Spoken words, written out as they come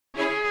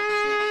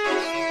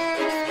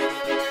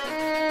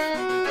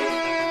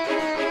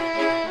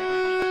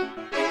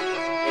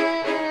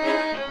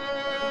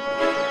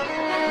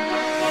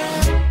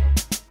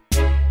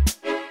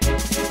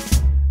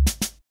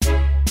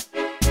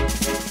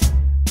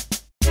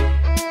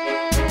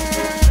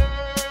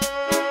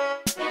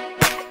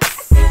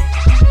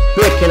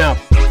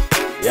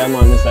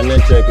Mr.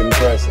 Netwrk in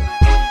person.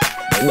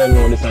 You don't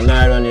know this is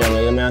Iron here, you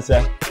hear me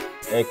say?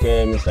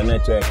 AKA Mr.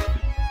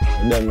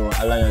 Netwrk. You don't know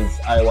Alliance,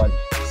 iWatch,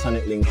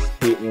 Sonic Links,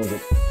 Speak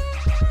Music.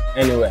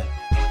 Anyway,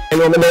 you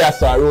know me there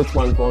saw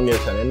Rootsman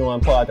Foundation. You know I'm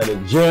part of the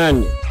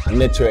journey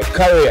and Netwrk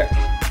career.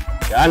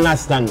 You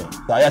understand me? So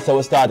that's how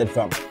we started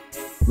from.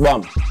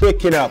 Bam,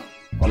 picking up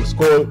from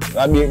school.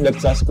 I be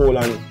at school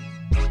and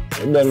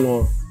you don't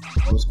know.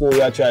 From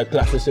school I try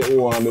class to say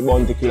who want to be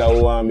bounty killer,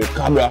 who want to be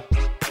cabra.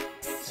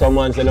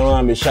 Someone say they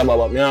want to be shabba,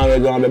 but me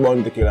always want to be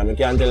bounty killer. I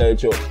can't tell you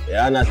the truth. You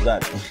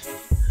understand?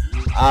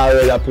 I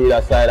always play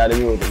that side of the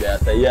music there. I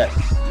say yes,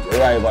 the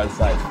rival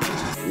side.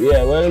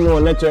 Yeah, well you know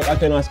Netwrk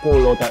attend a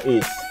school out of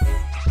East.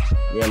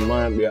 Me and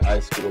mine be a high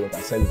school out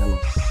of St.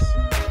 Thomas.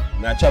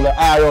 I travel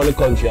all around the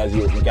country as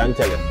youth, I can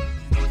tell you.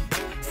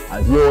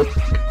 As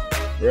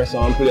youth, there's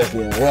some place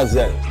named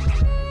Roselle.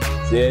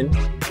 See?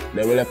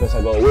 Then we left us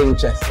to go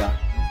Winchester.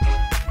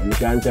 And you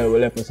can tell we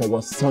left us to go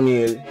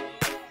Sunnyhill.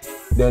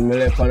 Then we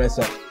left us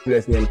a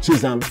place named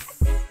Chisholm.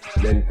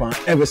 Then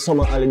every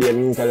summer holiday,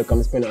 me usually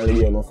come spend a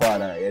holiday with my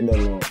father. You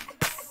don't know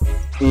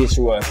each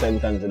row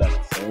sentence to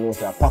that. So you know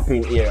it's a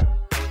popping area.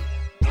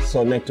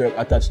 So Netwrk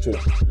attached to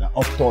the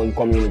uptown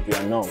community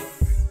and now.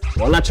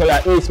 Well, naturally,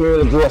 at East, me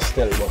will grow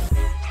still, but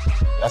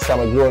that's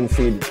how I grown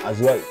feed as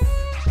well.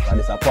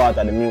 And it's a part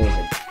of the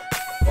music.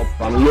 Up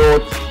from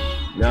youth,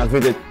 I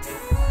visit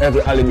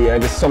every holiday,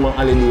 every summer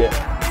holiday.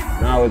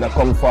 Now I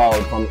come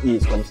forward from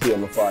East, come stay with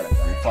my father. And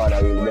my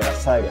father really better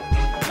side.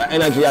 The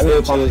energy I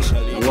get from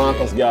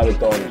Marcus Garvey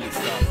Town.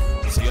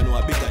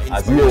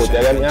 As youth, you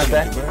get me I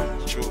say?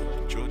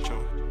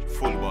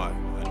 Full boy,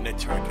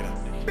 Netwrk.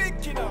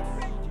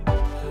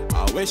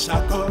 I wish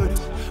I could,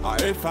 or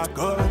if I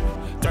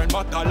could, turn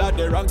back all of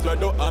the wrongs we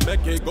do and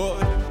make it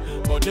good.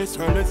 But this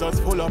world is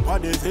just full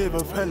of these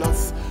evil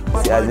fellas.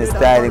 See, as Mr.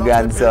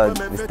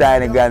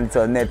 Tiny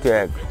grandson,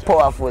 Netwrk,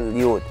 powerful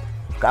youth.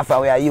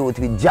 Because we are youth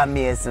with Jam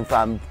Mason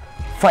from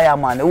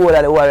Fireman, the whole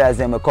of the warriors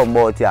them come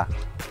out here.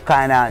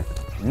 Kind of,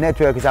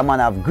 Netwrk is a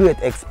man of great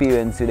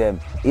experience with them.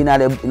 In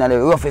the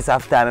roughest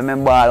of time, I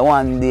remember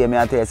one day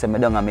I tell you something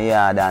down in my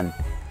yard and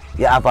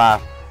you have a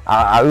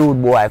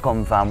rude boy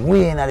come from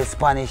way in the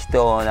Spanish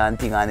town and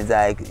thing, and it's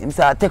like him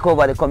start take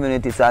over the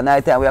community. So at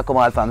night time we come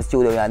out from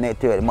studio and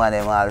Netwrk man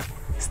them all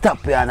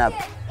stop you and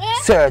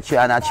search you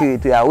and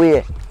treat you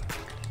away.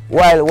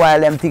 While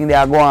them things they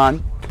are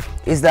going,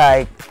 it's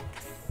like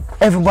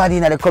everybody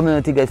in the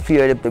community get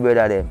feared of the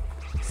brother them.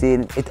 See,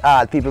 it's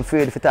hard, people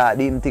feared if you talk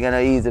them thing and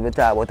it's easy to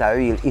talk about a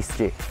real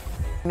history.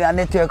 Me and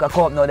Netwrk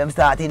come up now, them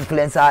start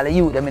influence all the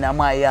youth them in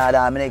my yard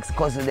and my next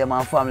cousin them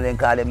and family and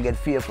call them get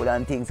fearful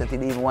and things. So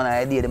till even one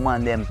idea the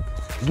man them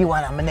give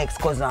one of my next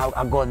cousin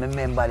a gun,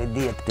 remember the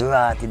date, the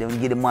ratty, them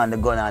give the man the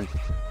gun and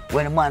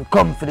when the man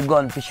come for the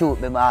gun to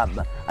shoot me, and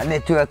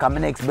Netwrk and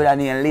my next brother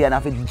named Lee and I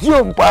have to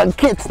jump and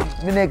catch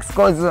my next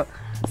cousin.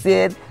 See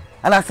it?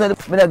 And I said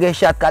I don't get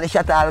shot because the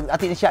shot I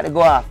think the shot go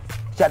off.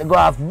 Shot go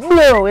off,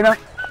 blow, you know.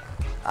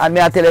 And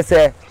me I tell you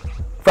say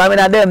from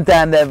in them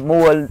time, the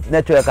whole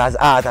Netwrk has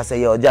art. I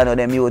say, yo, Jano,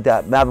 them youth, I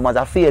have them as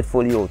a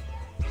faithful youth.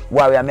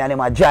 Warrior, me and him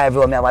a drive,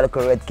 me have a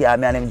little red car,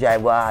 me and him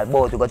drive,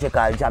 go to go check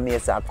out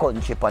Jamaica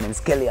country on him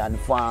Skeleton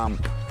farm.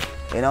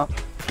 You know?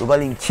 We go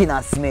link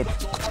China Smith.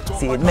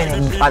 See,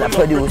 many other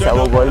producer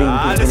will go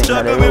link him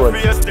in the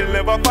road. Still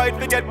never fight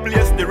to get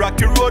placed. The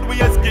rocky road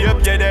we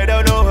escape, yeah, they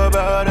don't know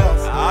about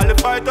us. All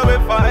the fight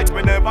we fight,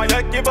 we never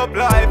yet give up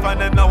life. And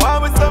then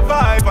now we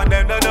survive, and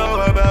them don't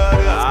know about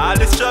us. All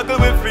the struggle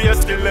we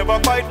face, still never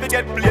fight to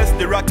get placed.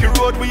 The rocky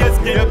road we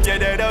escape, yeah,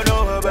 they don't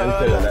know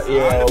about us.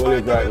 Yeah, we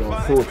live right now,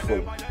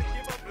 fruitful.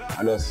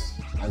 And just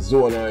a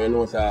zone, you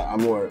know,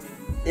 I'm more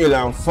ill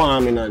and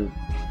farming and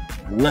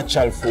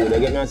natural food, you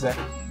get me I say?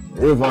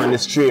 River and the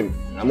stream,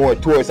 and more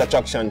tourist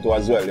attraction too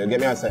as well, you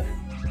get me I say?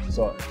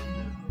 So,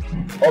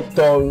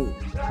 uptown,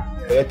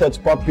 you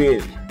touch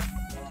Poppy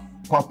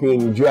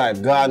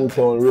Drive, Garden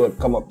Town Road,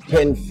 come up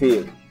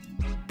Penfield,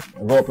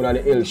 go up on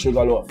the hill,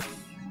 Sugarloaf.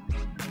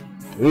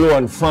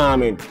 Loan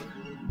farming,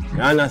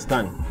 you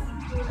understand?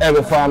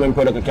 Every farming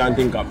product you can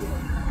think of.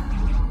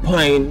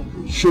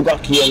 Pine,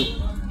 sugarcane,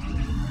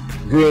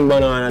 green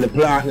banana, the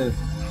plant,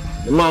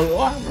 the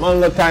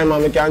mango time,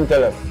 man, I can't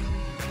tell you.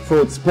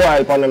 Fruit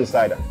spoil on them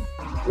side.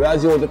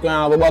 Whereas you can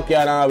have a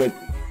backyard and have it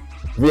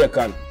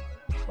vacant.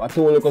 But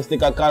two little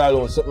stick of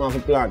callaloo, something off the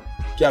plant,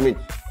 cabbage,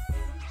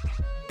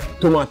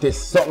 tomatoes,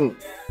 something.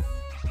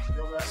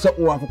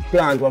 Something off the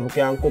plant what we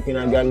can cook in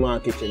a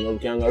grandma's kitchen, we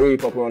can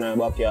reap up around our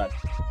backyard.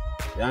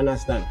 You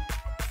understand?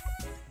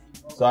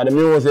 So the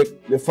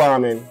music, the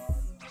farming,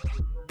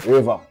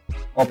 river,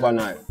 up and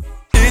Nile.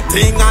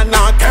 Thing and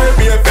not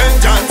carry a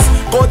vengeance.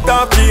 Cut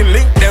off the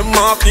link, them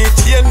off the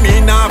chain,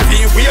 me not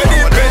be weird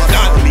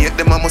dependent. Make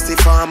them a musty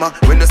farmer.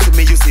 When you see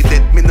me, you see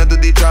that me not do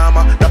the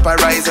drama. That I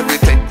rise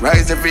everything,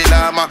 rise every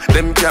llama.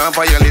 Them can't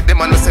violate,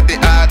 them and no set the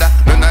order.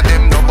 None of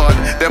them no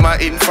bad, them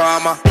are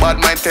informer. Bad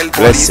mind tell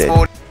police.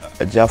 Listen,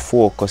 I just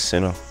focus,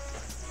 you know.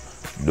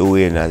 The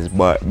way as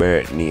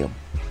birth name.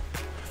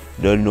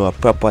 Don't know a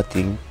proper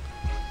thing,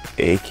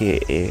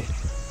 aka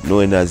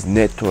known as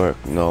Netwrk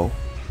now.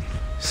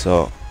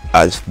 So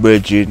as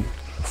brethren,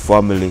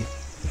 family,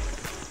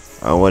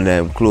 and one of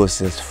them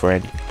closest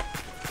friend,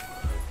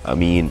 I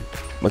mean,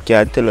 I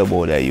can't tell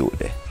about that youth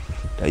there.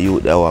 The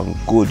youth that one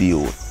good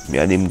youth. Me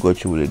and him go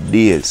through the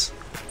days.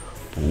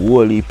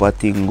 Whole heap of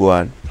thing go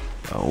on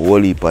and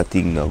whole heap of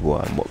thing not go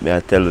on. But me I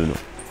tell you,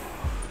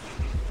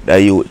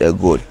 the youth they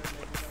good.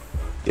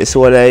 You see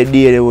what I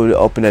did when we were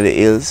up in the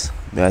hills?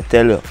 Me I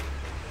tell you,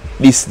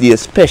 this day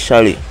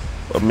especially,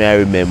 what me I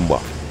remember,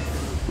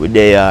 we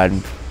there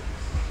and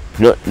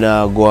nothing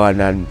go on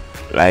and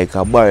like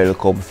a barrel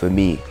come for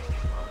me.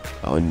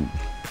 And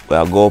we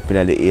go up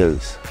in the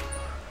hills.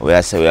 We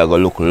say we are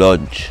going to look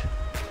lunch.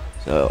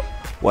 So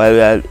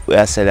while we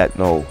are say that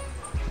now,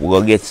 we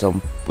go get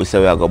some, we say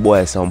we are going to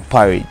boil some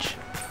porridge.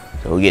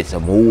 So we get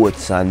some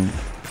oats and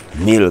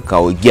milk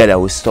and we gather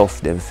with stuff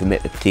them to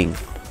make the thing.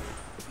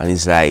 And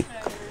it's like,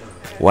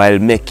 while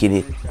making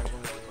it,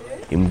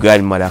 him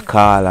grandmother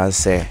call and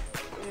say,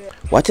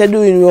 what you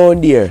doing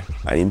around there?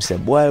 And him say,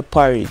 boil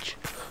porridge.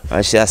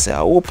 And she say, I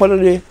hope all of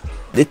the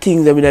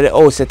things them in the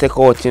house they take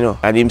out, you know.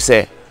 And him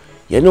say,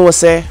 you know,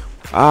 say,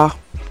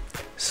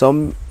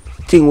 some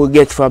thing we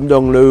get from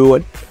down the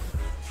road.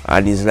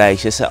 And he's like,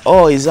 she said,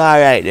 oh, it's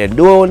alright then,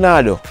 do it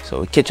now though.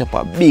 So we catch up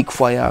a big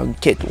fire and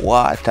get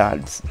water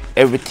and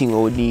everything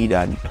we need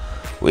and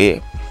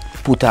we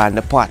put on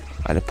the pot.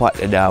 And the pot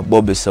that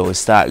bubble so we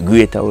start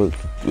grate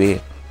we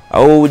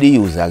how would they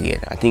use again?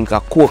 I think a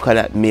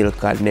coconut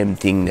milk and them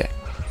thing there.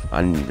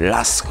 And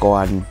lasco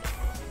and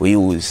we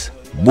use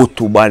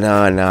butu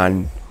banana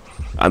and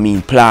I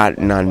mean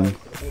plantain and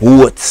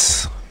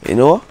oats, you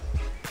know?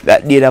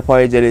 That day the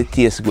porridge they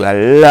taste good.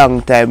 A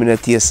long time in the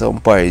taste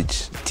some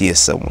porridge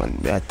taste someone.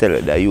 I tell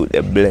you that you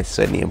the blessed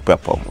when name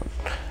proper man.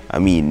 I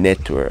mean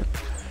Netwrk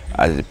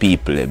as the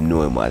people them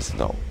know him as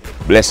now.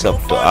 Bless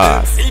up to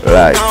all.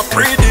 Right.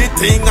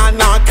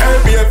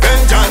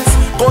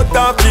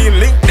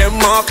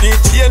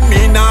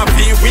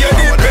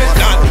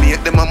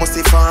 Them a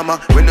must farmer.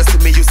 When you see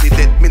me, you see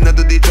that me not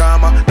do the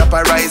drama. That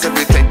I rise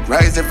everything,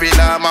 rise every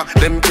llama.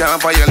 Them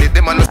can't violate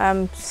them.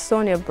 I'm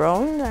Sonia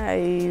Brown.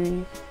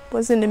 I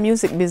was in the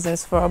music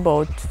business for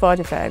about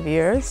 45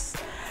 years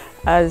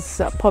as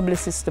a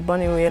publicist to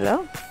Bunny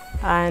Wailer.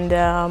 And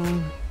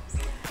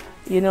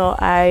you know,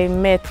 I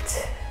met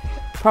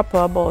Proper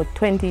about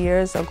 20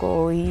 years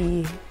ago.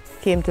 He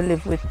came to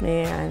live with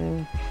me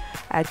and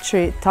I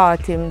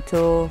taught him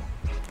to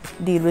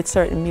deal with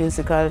certain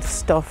musical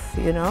stuff,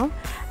 you know.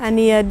 And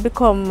he had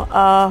become,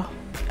 I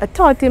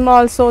taught him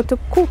also to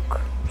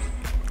cook,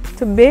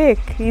 to bake.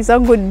 He's a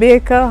good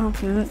baker,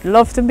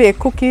 love to bake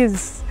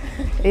cookies.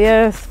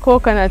 Yes,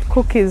 coconut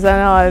cookies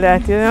and all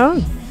that, you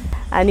know.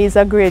 And he's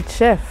a great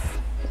chef.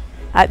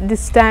 At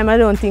this time, I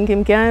don't think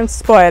him can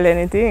spoil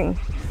anything.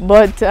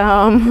 But,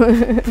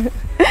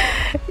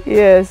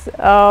 yes,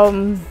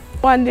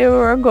 one day we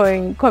were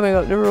coming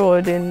up the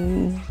road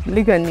in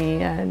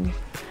Ligani and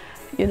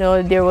you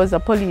know, there was a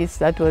police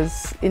that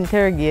was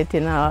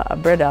interrogating a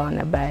brother on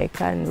a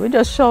bike and we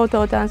just shout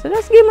out and said,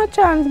 just give him a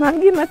chance, man,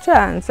 give him a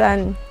chance.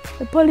 And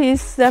the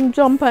police, them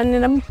jump on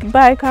the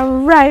bike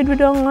and ride with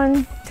them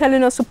and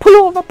telling us to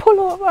pull over, pull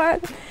over.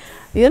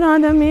 You know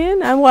what I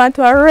mean? And want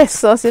to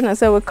arrest us, you know,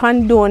 so we're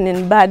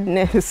condoning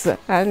badness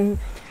and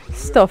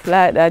stuff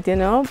like that, you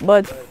know.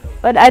 But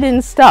I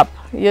didn't stop,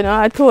 you know.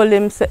 I told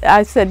him,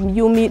 I said,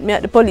 you meet me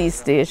at the police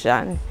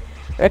station.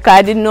 Because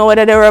I didn't know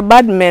whether they were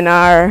bad men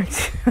or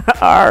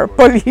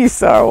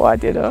police or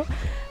what, you know.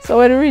 So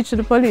when we reached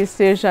the police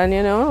station,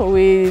 you know,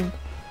 we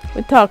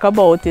talk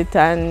about it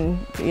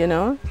and, you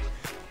know,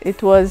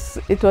 it was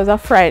a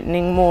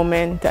frightening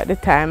moment at the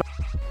time.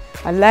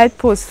 A light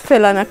post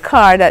fell on a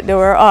car that they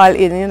were all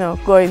in, you know,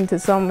 going to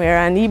somewhere,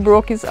 and he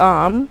broke his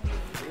arm,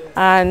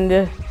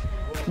 and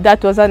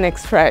that was a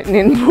next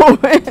frightening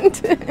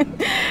moment.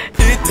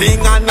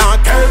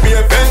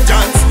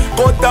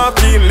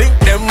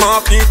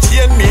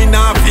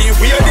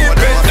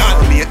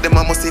 Them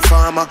a must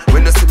farmer.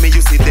 When you see me,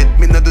 you see that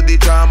me not do the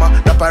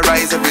drama. That I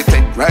rise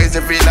everything, rise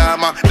every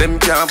llama. Them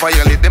can't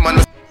violate them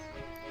and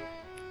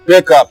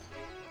Pick up,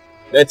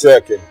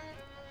 networking.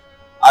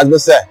 As we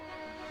say,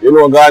 you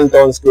know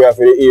Town Square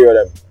for the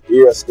area them,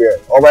 area square.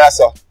 Over there,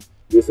 sir,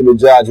 used to be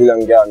George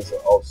William Garden's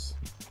house.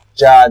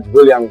 George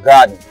William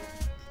Garden.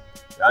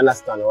 You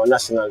understand our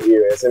national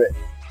area, you see me?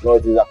 Now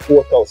it is a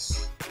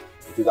courthouse.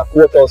 It is a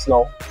courthouse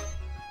now.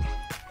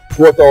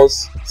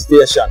 Courthouse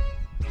station.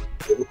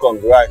 It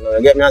becomes right now.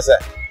 You get me I say?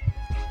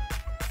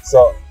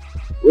 So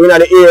we're in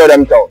the area of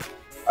them town.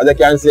 As you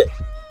can see.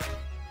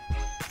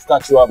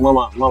 Statue of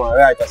Mama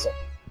right or so.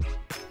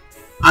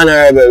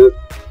 Honorable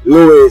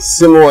Louis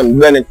Simon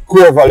Bennett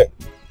Coverley.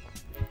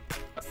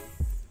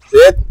 See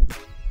it?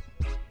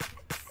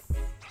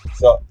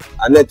 So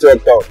a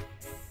Netwrk town.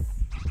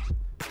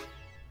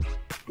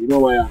 You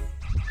know my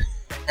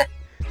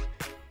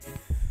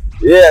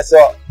yeah,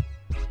 so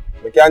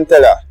we can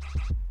tell her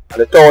at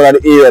the town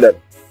of the area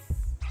them.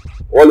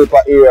 Only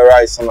per area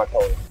rise from a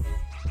town.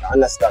 You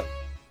understand?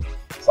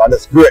 So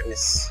that's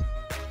greatness.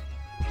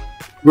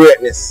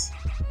 Greatness.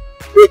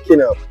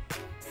 Picking up.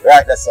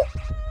 Right, that's all.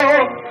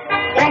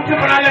 One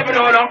simple and 11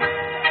 now.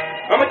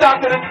 Let me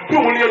talk to the two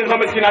ladies on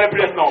the skin of the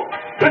place now.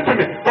 Listen to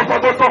me.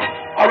 Go.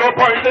 I will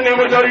point the name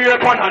of the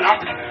banana.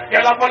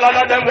 Girl, I follow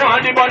them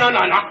want the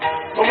banana.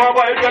 Some of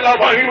my girl are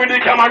wine with the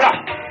camera.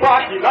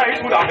 Party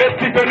lights with a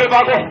best if you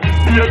never go.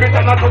 Be a bit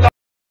of not to that.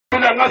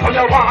 So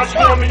you want to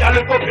show me a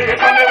little bit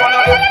and they want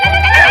to go.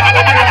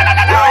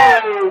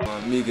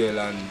 Miguel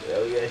and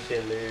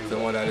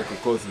some other little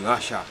cousin,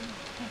 Asha.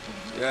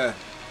 Yeah.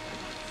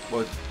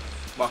 But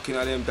back in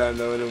them time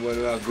when we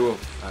grew up,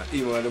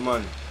 him was the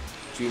man.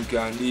 Him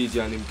can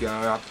DJ and him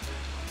can rap.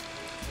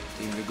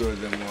 Him the girls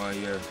them want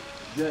here.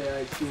 Dry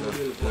Ice, you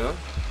know?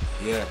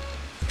 Yeah.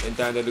 In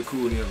time that the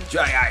crew name,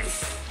 Dry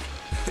Ice.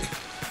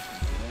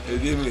 You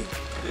get me?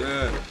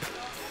 Yeah.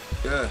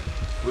 Yeah.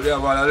 We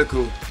have a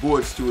little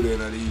board studio in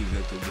the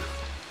evening to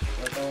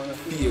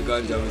be a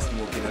ganja we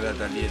smoking at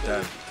that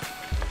daytime.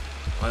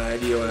 One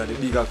idea one of the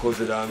bigger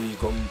cousins than me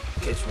come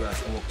catch me and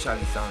smoke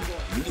chalice and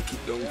lick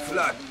it down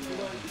flat.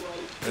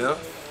 You know?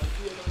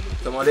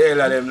 Some of the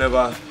hell of them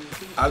never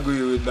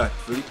agree with that,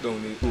 lick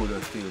down the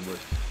older still, but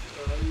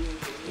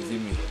you see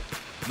me?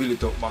 Build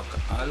it up back.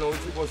 I know it's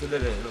supposed to do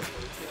that, you know.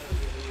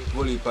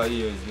 Only for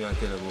years me I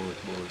tell about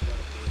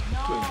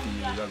 20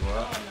 years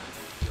ago.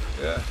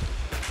 Yeah.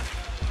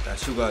 That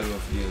sugar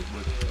loaf days,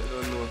 but I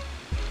don't know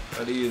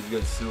how the years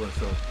get slow,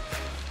 so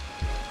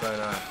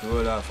kind of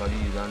roll off of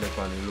these and up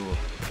on the low.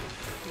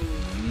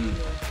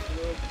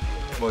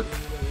 But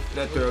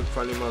Netwrk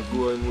for them are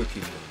growing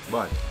wicked,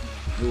 bad,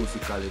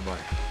 musically bad.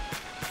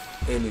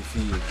 Any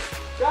field,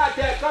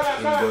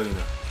 in going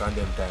from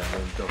them time,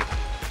 them tough.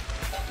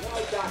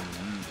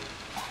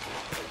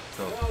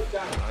 So,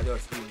 I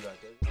just feel that.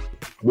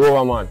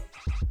 Bro, man,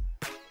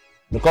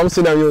 I come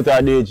see them youth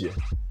at DJ.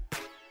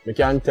 I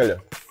can tell you.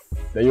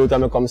 The youth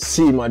may come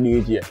see my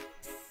DJ.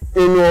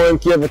 You know in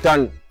Cape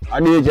Town,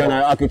 a DJ and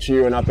a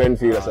Akichi and a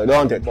Penfield, so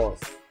don't it? Boss.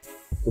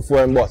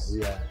 Before him boss?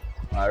 Yeah.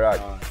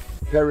 Alright.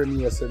 Perry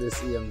Mason the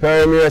same.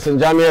 Perry Mason,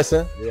 Jam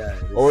Mason? Yeah.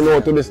 Oh no,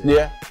 to this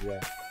day?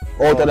 Yeah.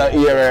 Out of the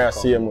area,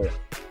 same way.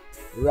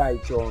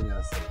 Right on,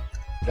 you say.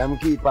 Them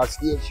keep a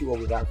stage show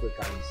with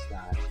African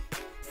style.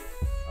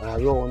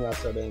 And around you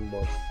say them,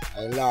 but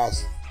I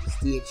last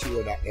stage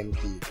show that them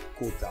keep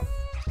Kuta.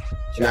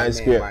 Nice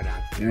Square.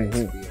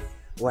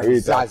 When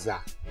Zaza.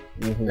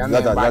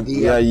 Zaza,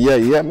 yeah. I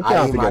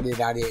can't forget.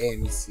 That the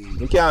MC.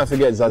 You can't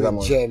forget Zaza,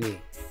 man.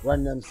 Jenny.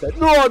 When them said,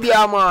 no,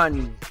 dear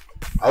man.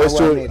 I was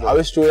true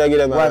to get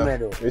them a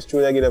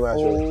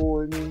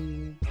show.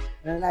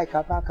 Like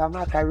a pack of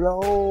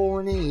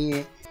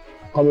macaroni.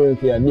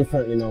 Community are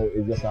differently now.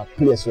 It's just a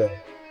place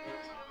where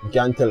you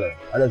can tell her.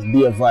 I just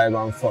be a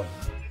vibe and fun.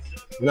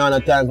 We don't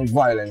have time for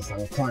violence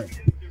and crime.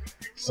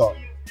 So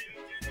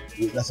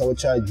that's how we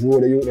try to draw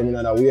the youth in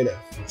another way there.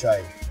 We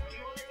try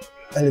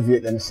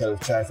elevate themselves,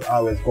 try to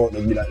always go out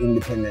and be that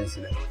independence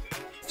in them.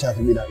 Try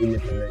to be that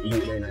independent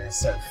youth in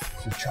yourself.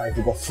 So try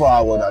to go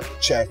forward and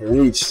try to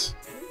reach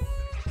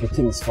the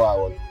things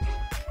forward.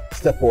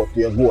 Step out to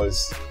your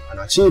goals and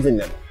achieving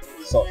them.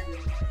 So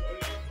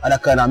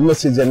that kind of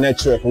message and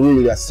Netwrk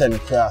really send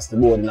across the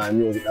board in our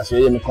music. That's why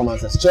you hear me come and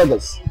say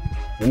struggles.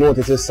 You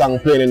notice this song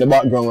playing in the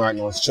background right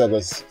now,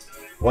 Struggles.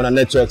 One of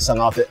Netwrk song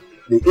off the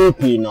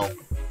EP now.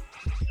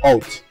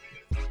 Out.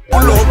 Pull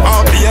up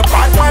and be a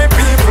bad my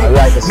people.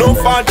 No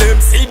for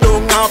them see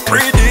down and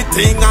pretty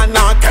thing and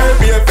not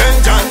carry a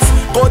vengeance.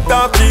 Cut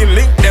off the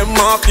link them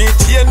off the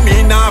chain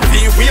me not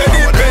be weird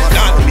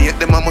dependent. Make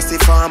them a musty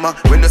farmer.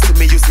 When you see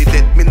me you see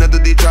that me no do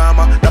the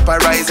drama. That I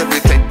rise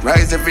everything,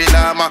 rise every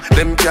llama.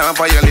 Them can't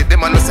violate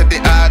them and no set the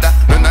order.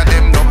 None of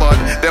them no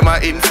bad, them a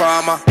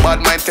informer.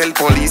 Bad mind tell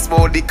police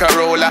about the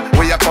Corolla.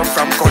 Where you come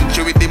from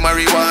country with the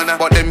marijuana.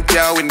 But them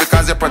can't win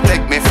because you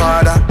protect me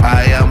father.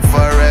 I am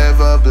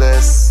forever blessed.